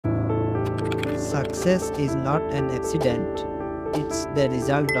Success is not an accident, it's the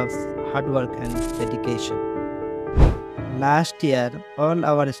result of hard work and dedication. Last year, all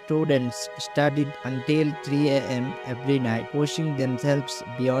our students studied until 3 a.m. every night, pushing themselves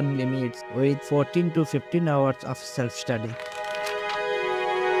beyond limits with 14 to 15 hours of self-study.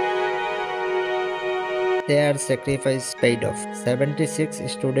 Their sacrifice paid off. 76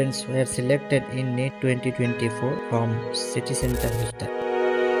 students were selected in NEET 2024 from city center hostel.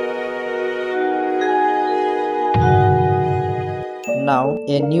 Now,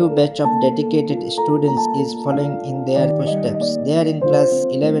 a new batch of dedicated students is following in their footsteps. They are in class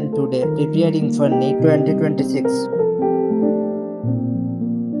 11 today, preparing for NEET 2026.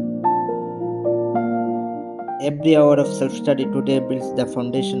 Every hour of self-study today builds the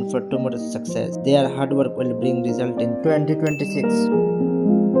foundation for tomorrow's success. Their hard work will bring result in 2026.